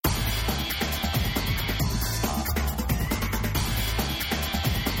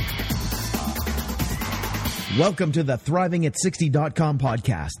Welcome to the ThrivingAt60.com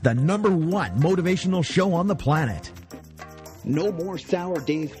podcast, the #1 motivational show on the planet. No more sour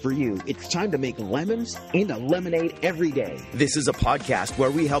days for you. It's time to make lemons into lemonade every day. This is a podcast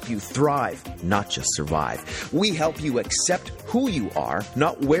where we help you thrive, not just survive. We help you accept who you are,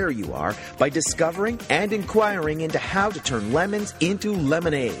 not where you are, by discovering and inquiring into how to turn lemons into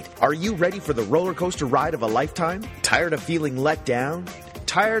lemonade. Are you ready for the roller coaster ride of a lifetime? Tired of feeling let down?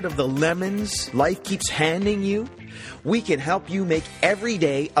 Tired of the lemons life keeps handing you? We can help you make every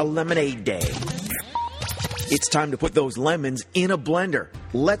day a lemonade day. It's time to put those lemons in a blender.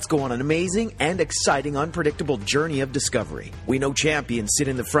 Let's go on an amazing and exciting unpredictable journey of discovery. We know champions sit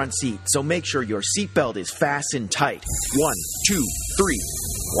in the front seat, so make sure your seatbelt is fastened tight. 1, 2, 3,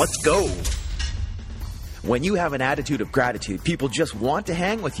 let's go. When you have an attitude of gratitude, people just want to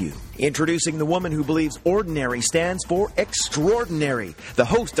hang with you. Introducing the woman who believes ordinary stands for extraordinary. The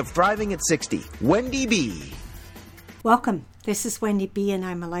host of Thriving at 60, Wendy B. Welcome. This is Wendy B. and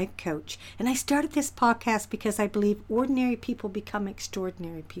I'm a life coach. And I started this podcast because I believe ordinary people become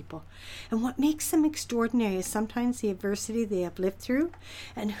extraordinary people. And what makes them extraordinary is sometimes the adversity they have lived through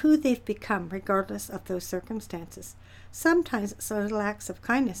and who they've become regardless of those circumstances. Sometimes it's the little acts of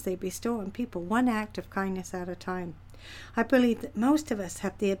kindness they bestow on people, one act of kindness at a time. I believe that most of us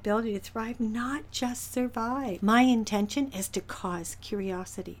have the ability to thrive, not just survive. My intention is to cause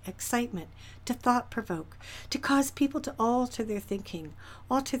curiosity, excitement, to thought provoke, to cause people to alter their thinking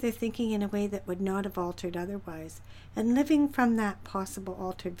in a way that would not have altered otherwise. And living from that possible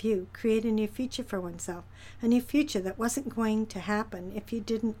altered view, create a new future for oneself, a new future that wasn't going to happen if you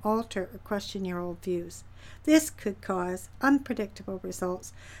didn't alter or question your old views. This could cause unpredictable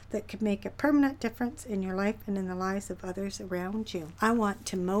results that could make a permanent difference in your life and in the lives of others around you. I want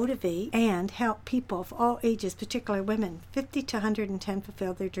to motivate and help people of all ages, particularly women, 50 to 110,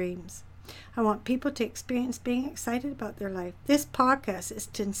 fulfill their dreams. I want people to experience being excited about their life. This podcast is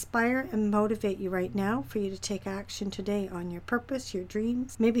to inspire and motivate you right now for you to take action today on your purpose, your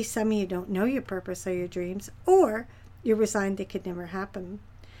dreams. Maybe some of you don't know your purpose or your dreams, or you're resigned they could never happen.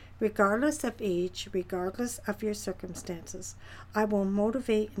 Regardless of age, regardless of your circumstances, I will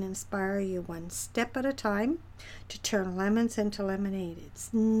motivate and inspire you one step at a time to turn lemons into lemonade.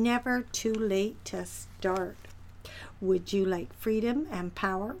 It's never too late to start. Would you like freedom and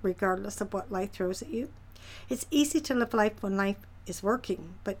power regardless of what life throws at you? It's easy to live life when life is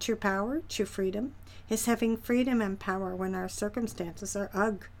working, but true power, true freedom, is having freedom and power when our circumstances are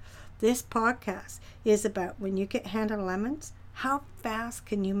ugh. This podcast is about when you get handed lemons, how fast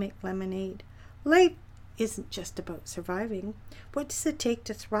can you make lemonade? Life isn't just about surviving. What does it take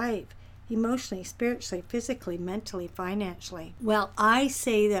to thrive? Emotionally, spiritually, physically, mentally, financially. Well, I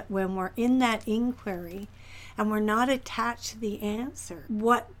say that when we're in that inquiry and we're not attached to the answer,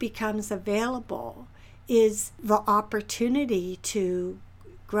 what becomes available is the opportunity to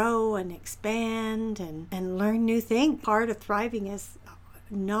grow and expand and learn new things. Part of thriving is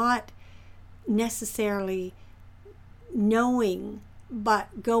not necessarily knowing,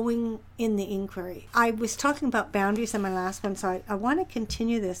 but going in the inquiry. I was talking about boundaries in my last one, so I want to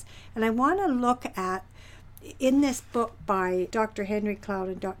continue this. And I want to look at, in this book by Dr. Henry Cloud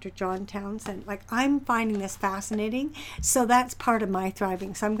and Dr. John Townsend, I'm finding this fascinating. So that's part of my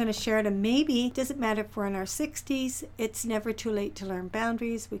thriving. So I'm going to share it. And maybe, it doesn't matter if we're in our 60s, it's never too late to learn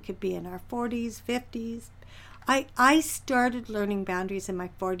boundaries. We could be in our 40s, 50s. I started learning boundaries in my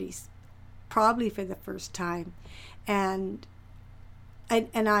 40s, probably for the first time. And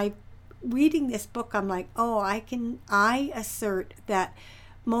I reading this book, I'm like, I assert that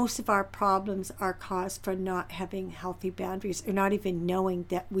most of our problems are caused for not having healthy boundaries or not even knowing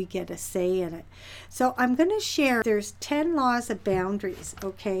that we get a say in it. So I'm going to share, there's 10 laws of boundaries,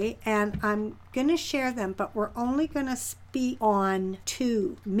 okay? And I'm going to share them, but we're only going to speak on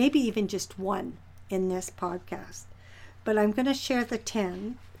 2, maybe even just 1 in this podcast. But I'm going to share the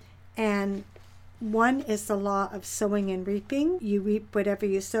 10, and 1 is the law of sowing and reaping. You reap whatever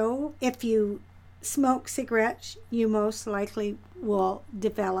you sow. If you smoke cigarettes, you most likely will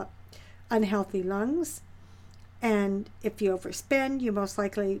develop unhealthy lungs. And if you overspend, you most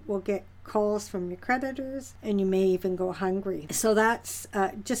likely will get calls from your creditors, and you may even go hungry. So that's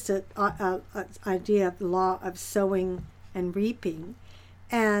just an idea of the law of sowing and reaping.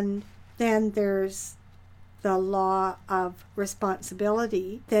 And then there's the law of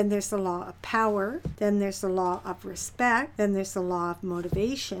responsibility, then there's the law of power, then there's the law of respect, then there's the law of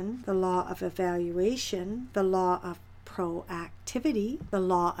motivation, the law of evaluation, the law of proactivity, the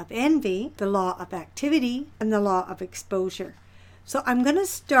law of envy, the law of activity, and the law of exposure. So I'm going to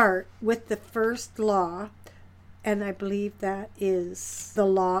start with the first law And I believe that is the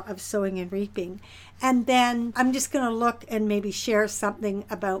law of sowing and reaping. And then I'm just going to look and maybe share something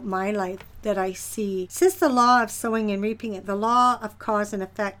about my life that I see. Since the law of sowing and reaping, the law of cause and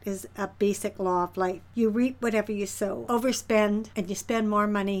effect is a basic law of life. You reap whatever you sow. Overspend and you spend more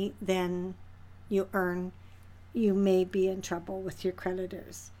money than you earn, you may be in trouble with your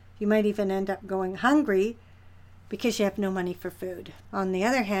creditors. You might even end up going hungry because you have no money for food. On the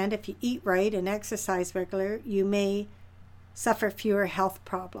other hand, if you eat right and exercise regular, you may suffer fewer health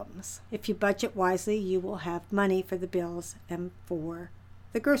problems. If you budget wisely, you will have money for the bills and for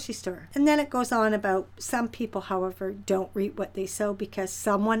the grocery store. And then it goes on about some people, however, don't reap what they sow because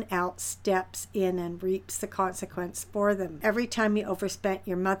someone else steps in and reaps the consequence for them. Every time you overspent,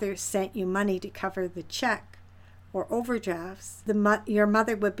 your mother sent you money to cover the check or overdrafts, your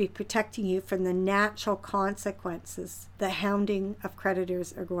mother would be protecting you from the natural consequences, the hounding of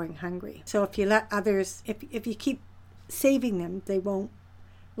creditors or going hungry. So if you let others, if you keep saving them, they won't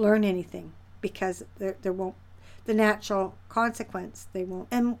learn anything because there won't, the natural consequence, they won't.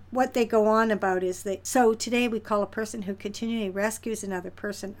 And what they go on about is so today we call a person who continually rescues another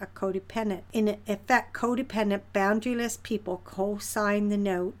person a codependent. In effect, codependent, boundaryless people co-sign the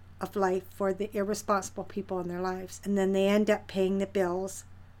note of life for the irresponsible people in their lives, and then they end up paying the bills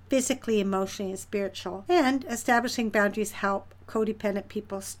physically, emotionally, and spiritual. And establishing boundaries help codependent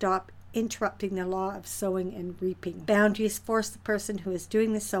people stop interrupting the law of sowing and reaping. Boundaries force the person who is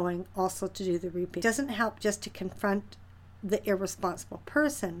doing the sowing also to do the reaping. It doesn't help just to confront the irresponsible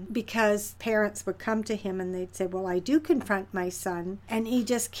person, because parents would come to him and they'd say, well, I do confront my son and he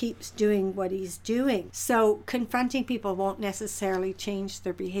just keeps doing what he's doing. So confronting people won't necessarily change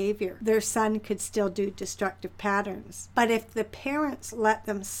their behavior. Their son could still do destructive patterns. But if the parents let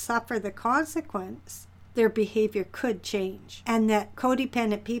them suffer the consequence, their behavior could change. And that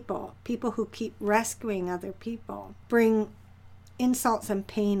codependent people who keep rescuing other people, bring insults and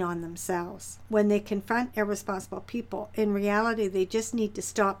pain on themselves. When they confront irresponsible people, in reality, they just need to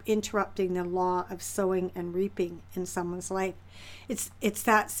stop interrupting the law of sowing and reaping in someone's life. It's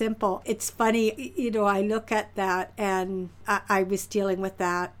that simple. It's funny, I look at that, and I was dealing with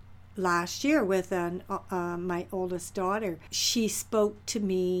that last year with my oldest daughter. She spoke to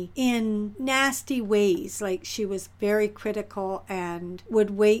me in nasty ways, like she was very critical and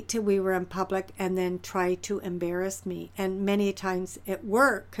would wait till we were in public and then try to embarrass me. And many times it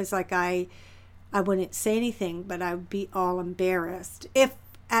worked, because I wouldn't say anything, but I would be all embarrassed. If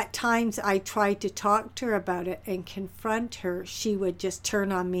at times I tried to talk to her about it and confront her, she would just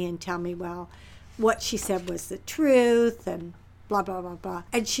turn on me and tell me, well, what she said was the truth and blah, blah, blah, blah.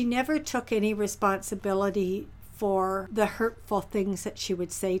 And she never took any responsibility for the hurtful things that she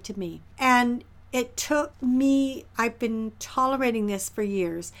would say to me. And it took me, I've been tolerating this for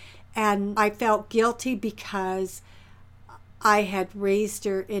years, and I felt guilty because I had raised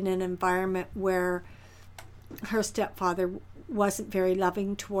her in an environment where her stepfather wasn't very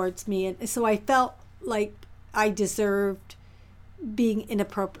loving towards me. And so I felt like I deserved being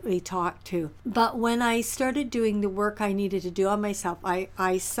inappropriately talked to. But when I started doing the work I needed to do on myself,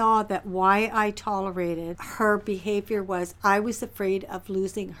 I saw that why I tolerated her behavior was I was afraid of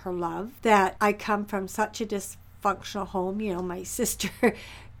losing her love, that I come from such a dysfunctional home. My sister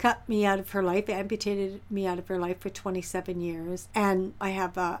cut me out of her life, amputated me out of her life for 27 years. And I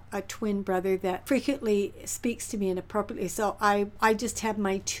have a twin brother that frequently speaks to me inappropriately. So I just have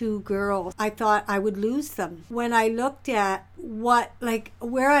my two girls. I thought I would lose them. When I looked at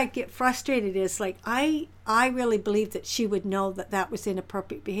where I get frustrated is I really believed that she would know that was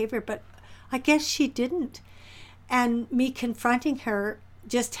inappropriate behavior, but I guess she didn't. And me confronting her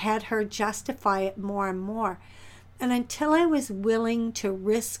just had her justify it more and more. And until I was willing to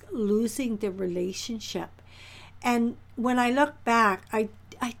risk losing the relationship. And when I look back, I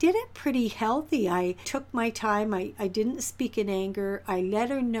did it pretty healthy. I took my time. I didn't speak in anger. I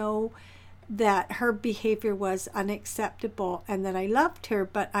let her know that her behavior was unacceptable and that I loved her,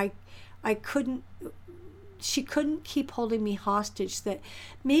 but she couldn't keep holding me hostage, that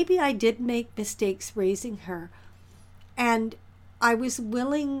maybe I did make mistakes raising her. And I was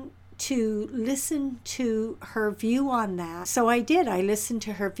willing to listen to her view on that. So I did. I listened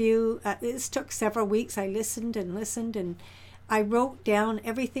to her view. This took several weeks. I listened, and I wrote down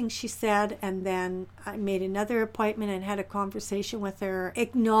everything she said, and then I made another appointment and had a conversation with her,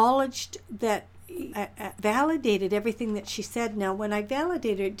 acknowledged that I validated everything that she said. Now, when I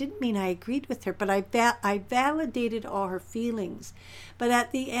validated her, it didn't mean I agreed with her, but I validated all her feelings. But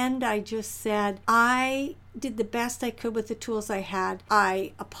at the end, I just said, I did the best I could with the tools I had.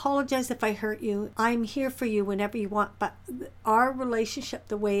 I apologize if I hurt you. I'm here for you whenever you want. But our relationship,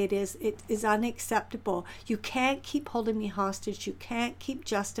 the way it is unacceptable. You can't keep holding me hostage. You can't keep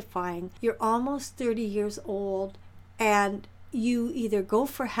justifying. You're almost 30 years old, and you either go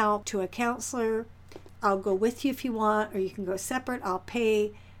for help to a counselor, I'll go with you if you want, or you can go separate, I'll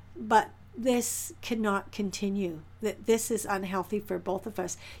pay. But this cannot continue. That this is unhealthy for both of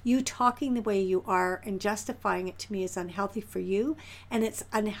us. You talking the way you are and justifying it to me is unhealthy for you, and it's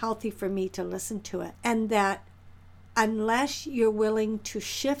unhealthy for me to listen to it. And that unless you're willing to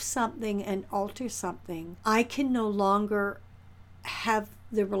shift something and alter something, I can no longer have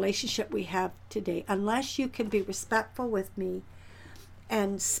the relationship we have today. Unless you can be respectful with me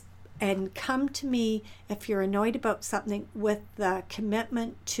and come to me if you're annoyed about something with the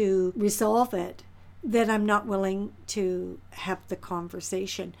commitment to resolve it, then I'm not willing to have the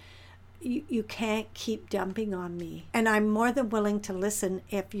conversation. You can't keep dumping on me. And I'm more than willing to listen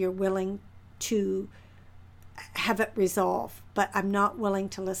if you're willing to have it resolved, but I'm not willing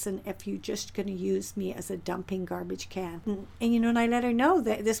to listen if you're just going to use me as a dumping garbage can. And I let her know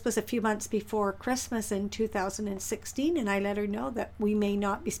that this was a few months before Christmas in 2016, and I let her know that we may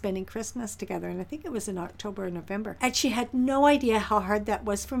not be spending Christmas together, and I think it was in October or November. And she had no idea how hard that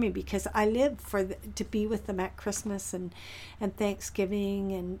was for me, because I lived to be with them at Christmas and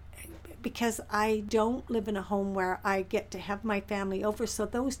Thanksgiving, and because I don't live in a home where I get to have my family over, so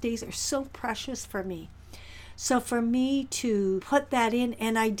those days are so precious for me. So for me to put that in,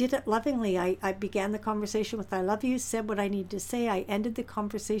 and I did it lovingly. I began the conversation with I love you, said what I needed to say. I ended the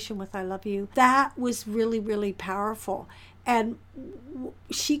conversation with I love you. That was really, really powerful. And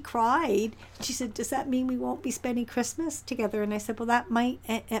she cried. She said, does that mean we won't be spending Christmas together? And I said, well,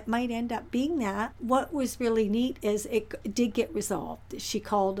 it might end up being that. What was really neat is it did get resolved. She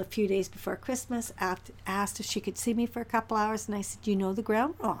called a few days before Christmas, asked if she could see me for a couple hours. And I said, you know the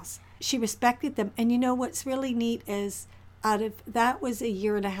ground rules. She respected them. And what's really neat is that was a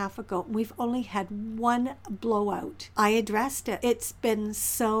year and a half ago. We've only had one blowout. I addressed it. It's been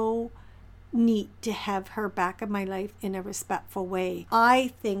so neat to have her back in my life in a respectful way.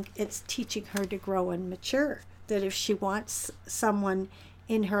 I think it's teaching her to grow and mature. That if she wants someone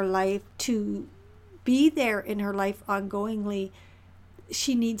in her life to be there in her life ongoingly,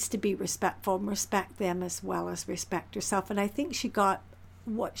 she needs to be respectful and respect them as well as respect herself. And I think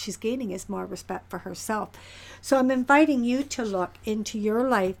what she's gaining is more respect for herself. So I'm inviting you to look into your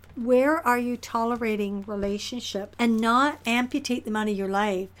life. Where are you tolerating relationship, and not amputate them out of your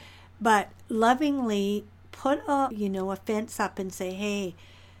life, but lovingly put a fence up and say, hey,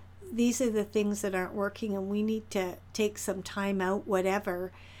 these are the things that aren't working and we need to take some time out,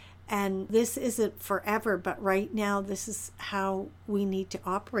 whatever. And this isn't forever, but right now this is how we need to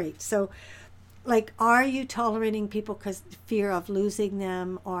operate. So are you tolerating people because fear of losing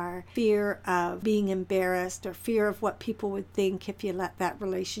them, or fear of being embarrassed, or fear of what people would think if you let that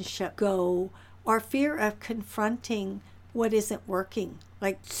relationship go, or fear of confronting what isn't working?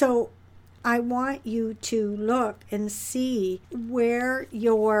 So I want you to look and see where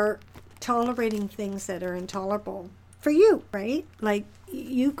you're tolerating things that are intolerable for you, right?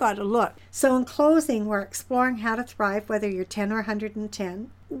 You got to look. So in closing, we're exploring how to thrive, whether you're 10 or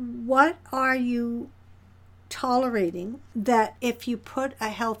 110. What are you tolerating that if you put a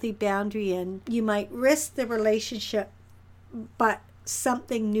healthy boundary in, you might risk the relationship, but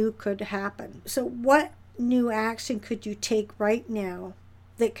something new could happen? So what new action could you take right now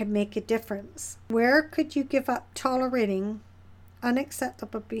that could make a difference? Where could you give up tolerating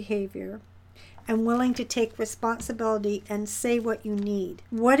unacceptable behavior and willing to take responsibility and say what you need?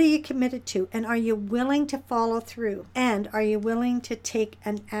 What are you committed to? And are you willing to follow through? And are you willing to take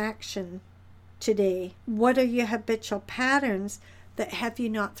an action today? What are your habitual patterns that have you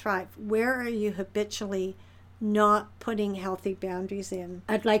not thrived? Where are you habitually not putting healthy boundaries in?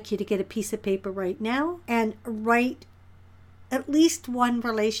 I'd like you to get a piece of paper right now and write at least one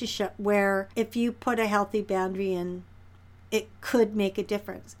relationship where if you put a healthy boundary in, it could make a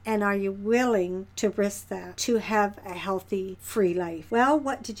difference. And are you willing to risk that to have a healthy, free life? Well,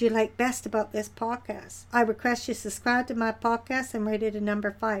 what did you like best about this podcast? I request you subscribe to my podcast and rate it a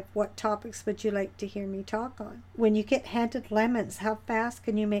number 5. What topics would you like to hear me talk on? When you get handed lemons, how fast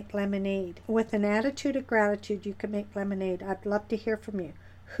can you make lemonade? With an attitude of gratitude, you can make lemonade. I'd love to hear from you.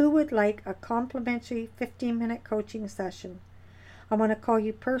 Who would like a complimentary 15-minute coaching session? I want to call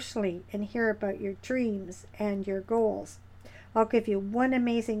you personally and hear about your dreams and your goals. I'll give you one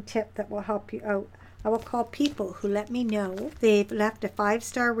amazing tip that will help you out. I will call people who let me know they've left a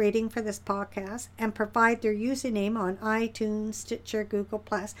 5-star rating for this podcast and provide their username on iTunes, Stitcher, Google+.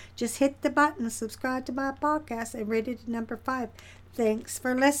 Just hit the button, subscribe to my podcast, and rate it number 5. Thanks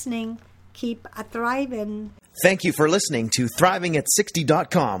for listening. Keep thriving. Thank you for listening to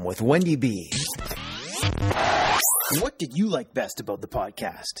ThrivingAt60.com with Wendy B. What did you like best about the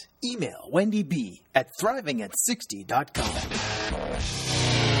podcast? Email Wendy B at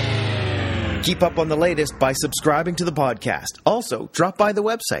ThrivingAt60.com. Keep up on the latest by subscribing to the podcast. Also, drop by the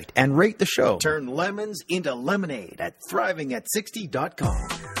website and rate the show. Turn lemons into lemonade at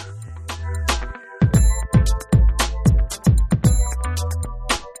ThrivingAt60.com.